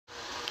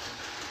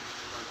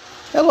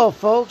Hello,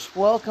 folks.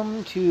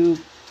 Welcome to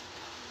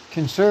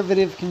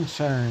Conservative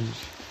Concerns.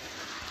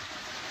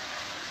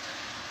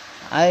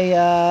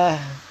 I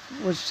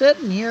was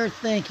sitting here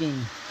thinking,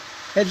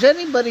 has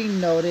anybody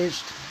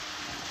noticed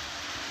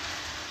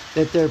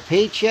that their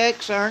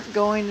paychecks aren't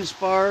going as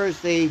far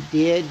as they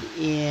did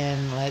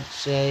in, let's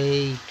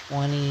say,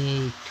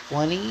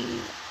 2020,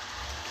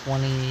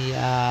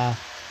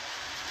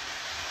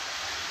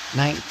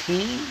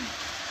 2019?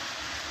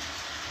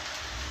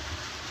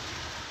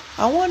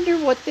 I wonder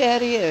what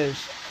that is.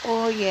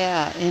 Oh,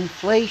 yeah,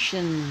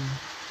 inflation.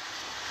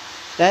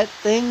 That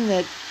thing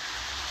that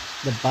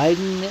the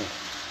Biden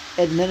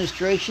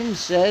administration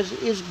says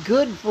is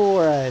good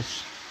for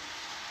us.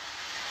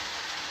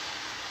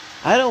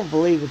 I don't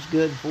believe it's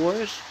good for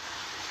us.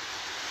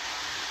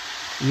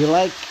 You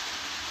like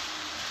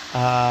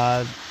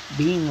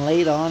being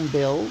late on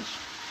bills,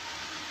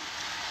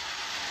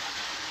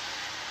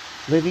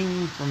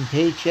 living from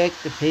paycheck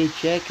to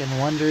paycheck and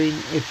wondering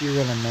if you're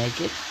going to make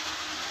it.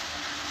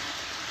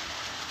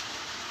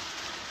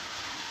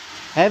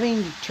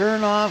 Having to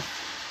turn off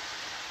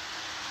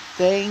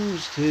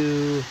things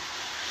to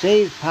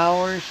save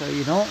power so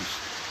you don't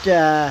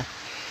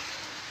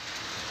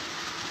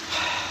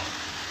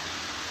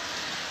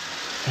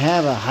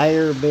have a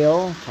higher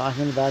bill.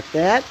 Talking about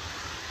that.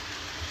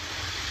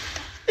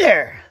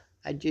 There.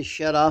 I just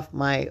shut off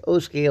my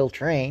O-scale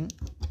train.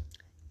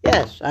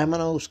 Yes, I'm an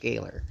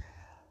O-scaler.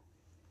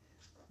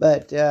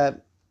 But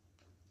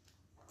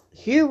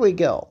here we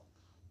go.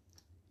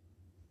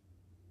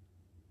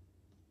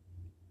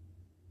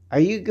 Are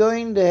you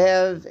going to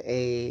have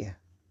a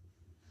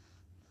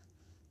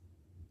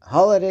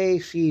holiday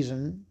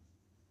season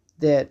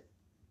that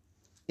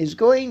is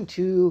going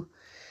to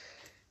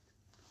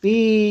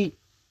be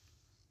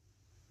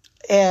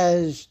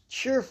as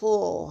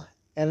cheerful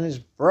and as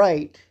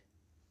bright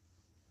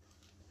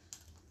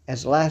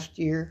as last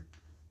year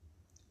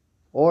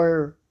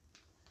or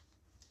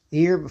the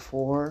year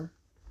before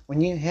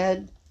when you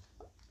had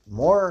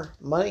more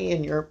money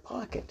in your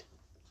pocket?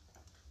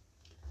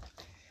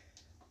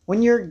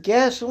 When your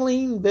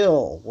gasoline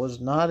bill was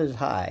not as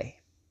high?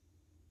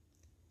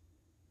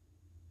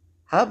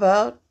 How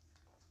about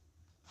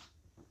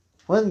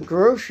when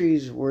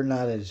groceries were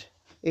not as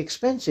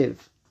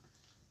expensive?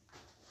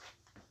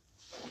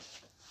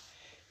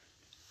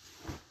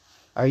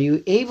 Are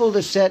you able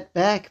to set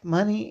back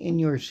money in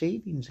your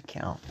savings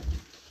account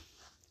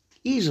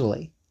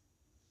easily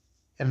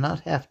and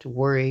not have to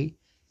worry,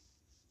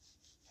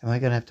 am I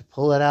going to have to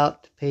pull it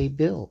out to pay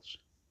bills?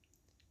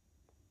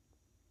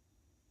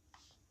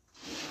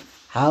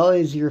 How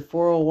is your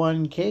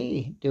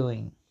 401k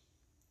doing?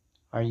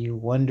 Are you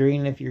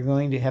wondering if you're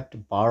going to have to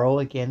borrow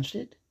against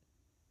it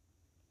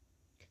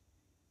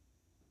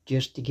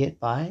just to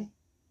get by?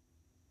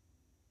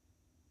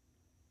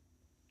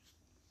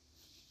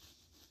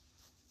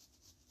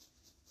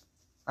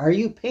 Are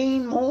you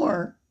paying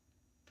more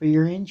for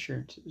your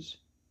insurances?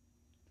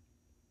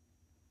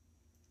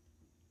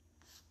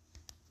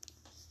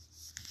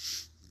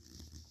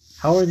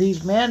 How are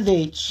these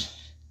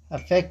mandates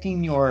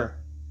affecting your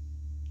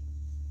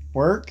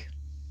work,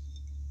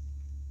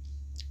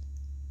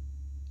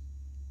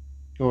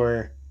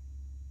 your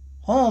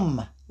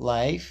home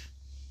life,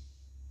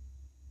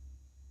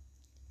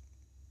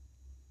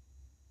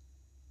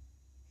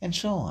 and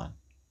so on?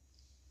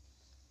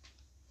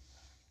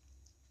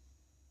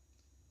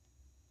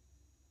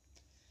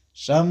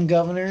 Some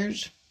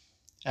governors,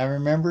 I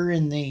remember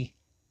in the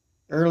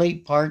early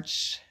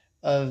parts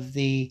of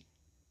the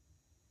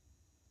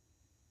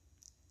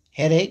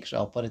headaches,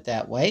 I'll put it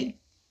that way,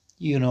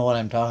 you know what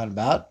I'm talking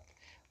about,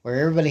 where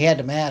everybody had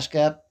to mask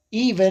up,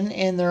 even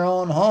in their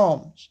own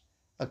homes,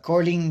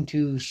 according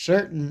to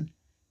certain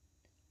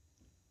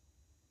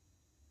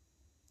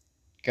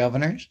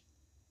governors.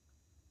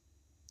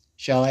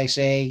 Shall I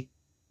say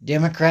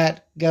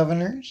Democrat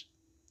governors,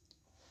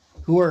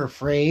 who are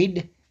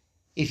afraid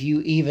if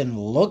you even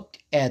looked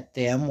at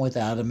them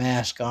without a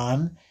mask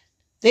on,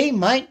 they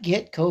might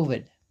get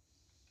COVID.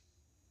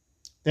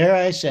 There,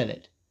 I said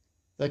it.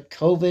 The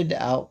COVID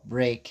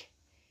outbreak,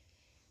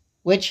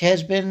 which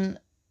has been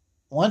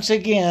once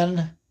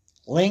again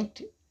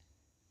linked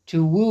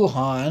to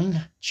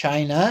Wuhan,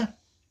 China,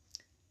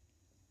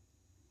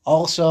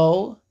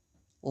 also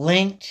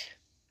linked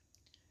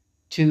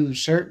to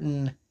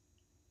certain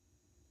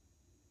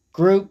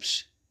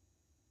groups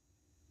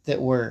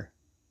that were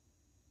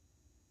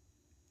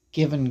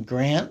given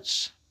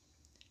grants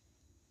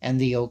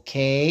and the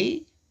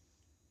okay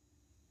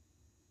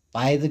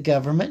by the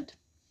government.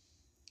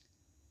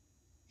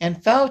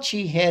 And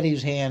Fauci had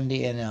his hand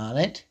in on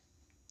it.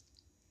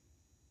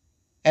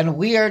 And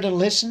we are to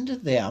listen to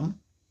them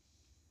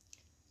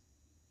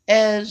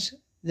as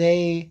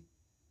they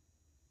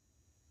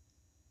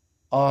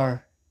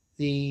are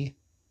the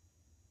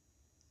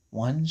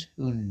ones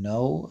who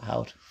know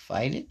how to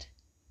fight it.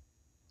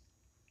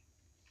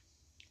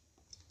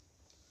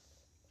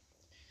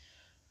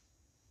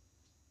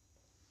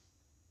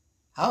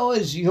 How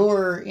is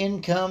your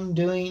income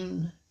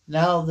doing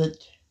now that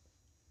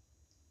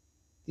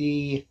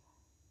the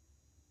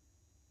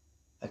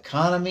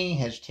economy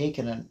has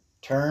taken a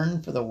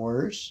turn for the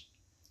worse.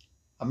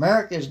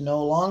 America is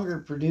no longer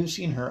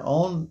producing her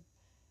own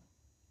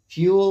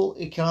fuel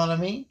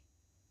economy.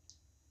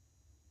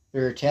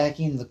 They're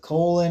attacking the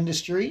coal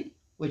industry,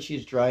 which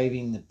is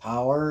driving the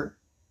power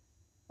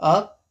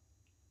up.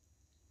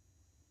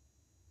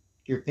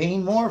 You're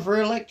paying more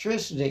for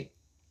electricity.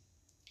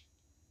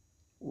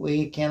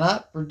 We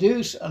cannot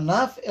produce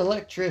enough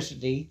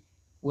electricity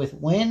with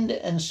wind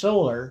and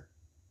solar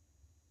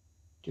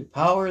to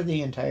power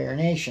the entire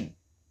nation.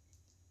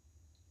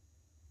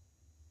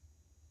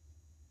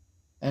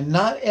 And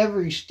not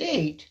every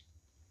state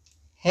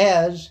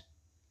has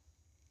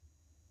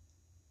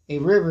a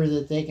river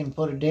that they can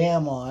put a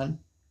dam on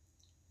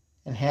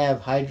and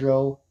have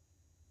hydro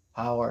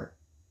power.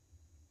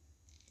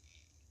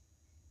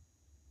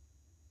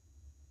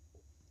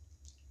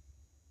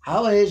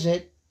 How is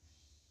it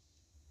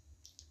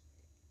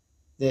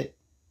that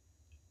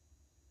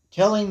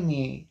telling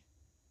the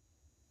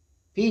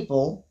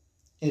people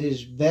it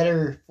is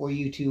better for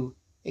you to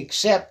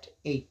accept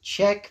a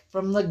check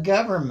from the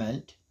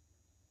government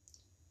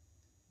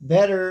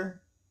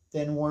better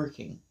than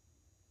working?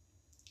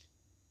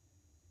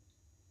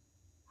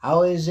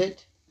 How is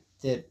it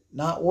that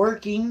not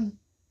working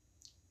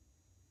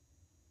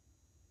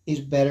is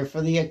better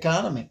for the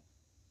economy?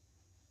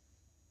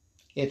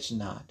 It's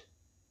not.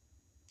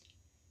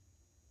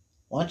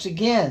 Once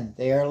again,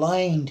 they are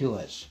lying to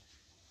us.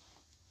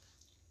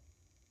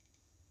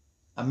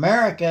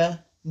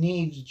 America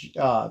needs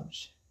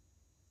jobs.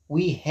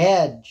 We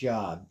had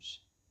jobs.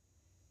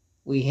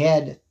 We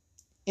had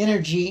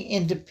energy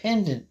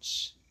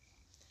independence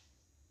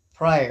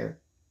prior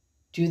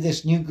to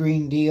this new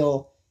Green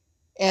Deal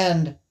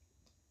and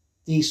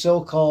the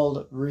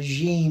so-called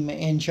regime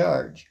in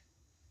charge.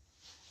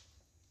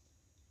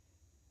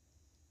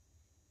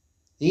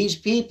 These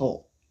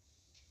people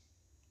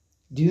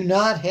do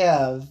not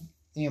have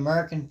the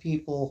American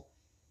people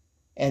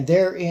and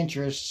their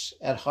interests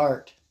at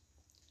heart.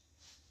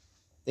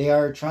 They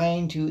are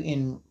trying to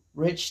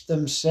enrich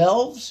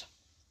themselves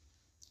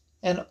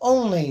and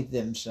only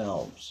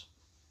themselves.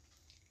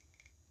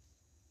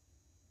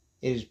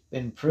 It has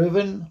been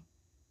proven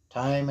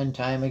time and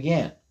time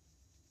again.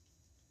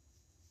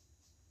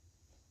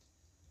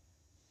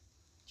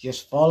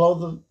 Just follow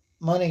the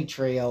money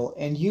trail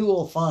and you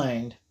will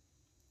find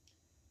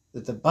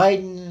that the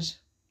Bidens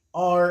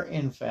are,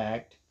 in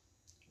fact,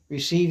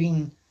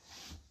 receiving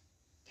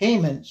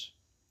payments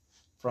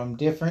from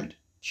different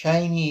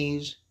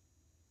Chinese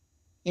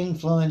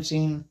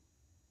influencing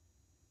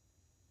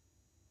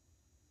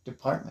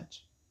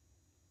departments.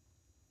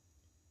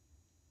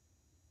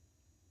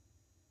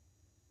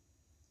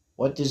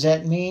 What does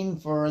that mean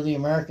for the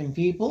American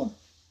people?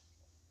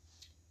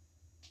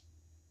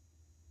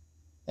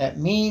 That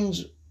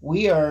means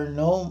we are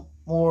no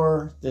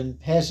more than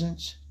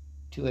peasants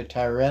to a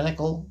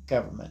tyrannical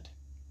government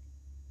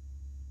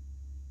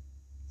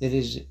that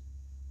is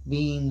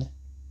being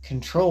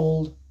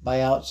controlled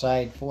by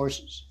outside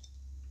forces.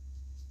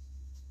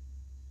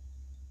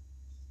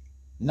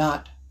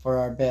 Not for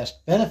our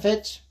best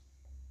benefits,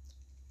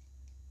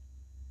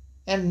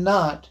 and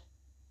not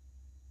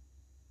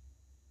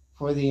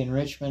for the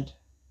enrichment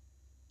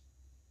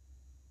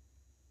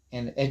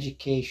and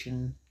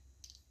education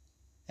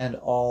and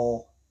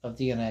all of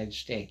the United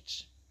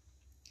States.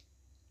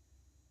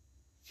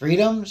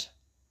 Freedoms,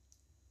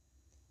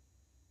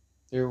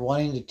 they're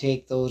wanting to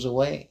take those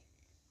away.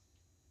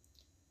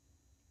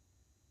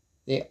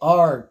 They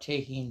are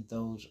taking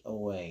those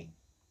away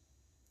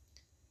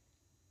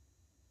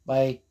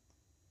by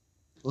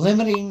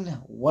limiting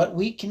what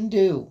we can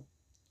do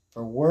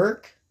for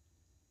work,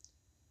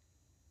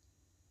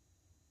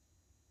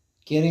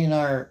 getting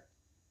our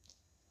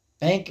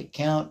bank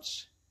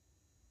accounts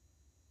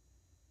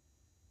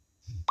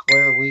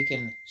where we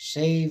can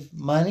save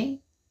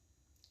money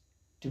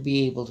to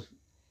be able to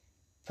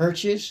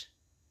purchase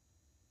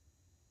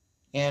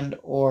and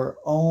or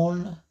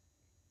own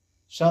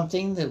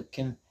something that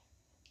can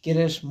get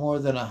us more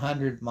than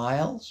 100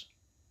 miles,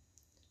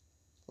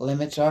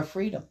 limits our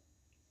freedom.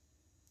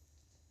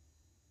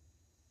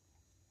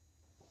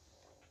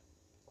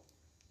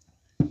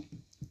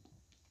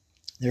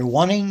 They're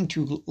wanting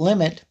to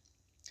limit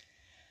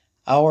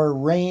our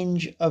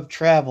range of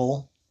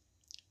travel.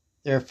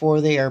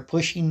 Therefore, they are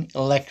pushing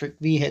electric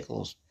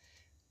vehicles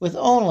with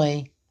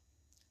only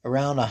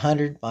around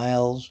 100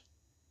 miles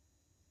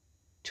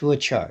to a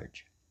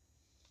charge.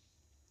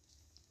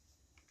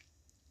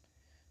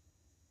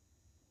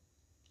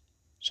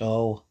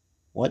 So,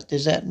 what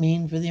does that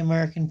mean for the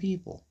American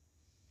people?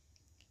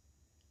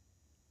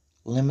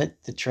 Limit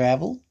the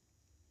travel?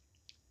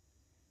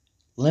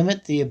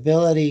 Limit the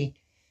ability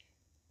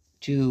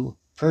to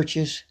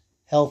purchase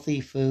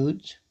healthy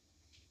foods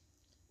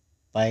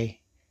by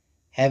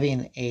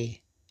having an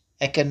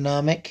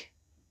economic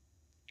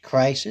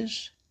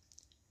crisis,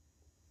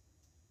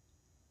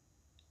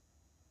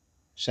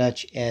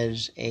 such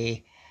as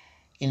an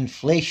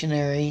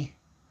inflationary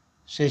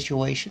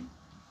situation,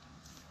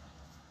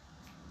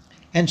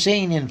 and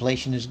saying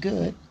inflation is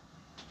good,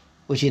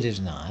 which it is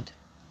not.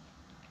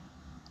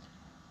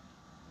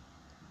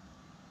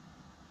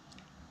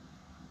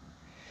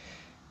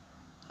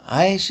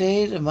 I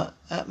say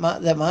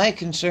that my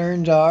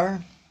concerns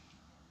are,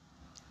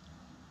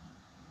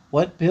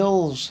 what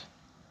bills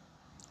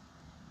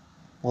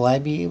will I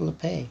be able to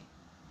pay?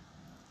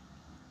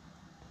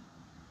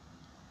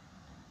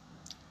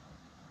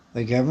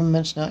 The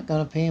government's not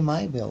going to pay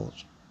my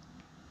bills.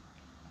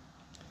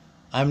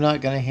 I'm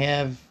not going to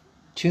have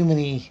too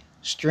many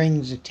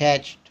strings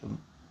attached to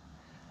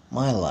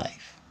my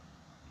life.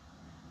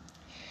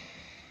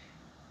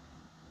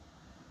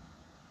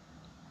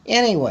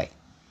 Anyway,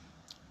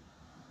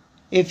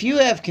 if you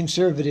have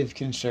conservative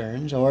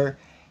concerns or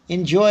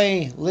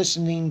enjoy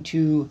listening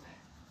to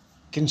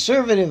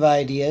conservative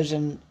ideas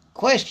and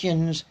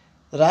questions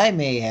that I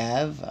may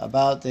have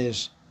about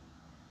this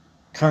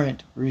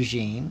current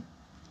regime,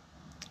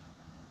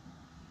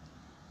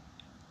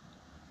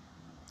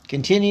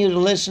 continue to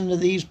listen to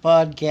these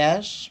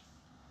podcasts,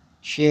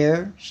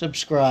 share,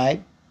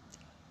 subscribe,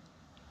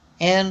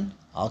 and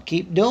I'll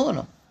keep doing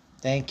them.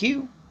 Thank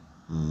you.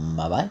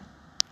 Bye-bye.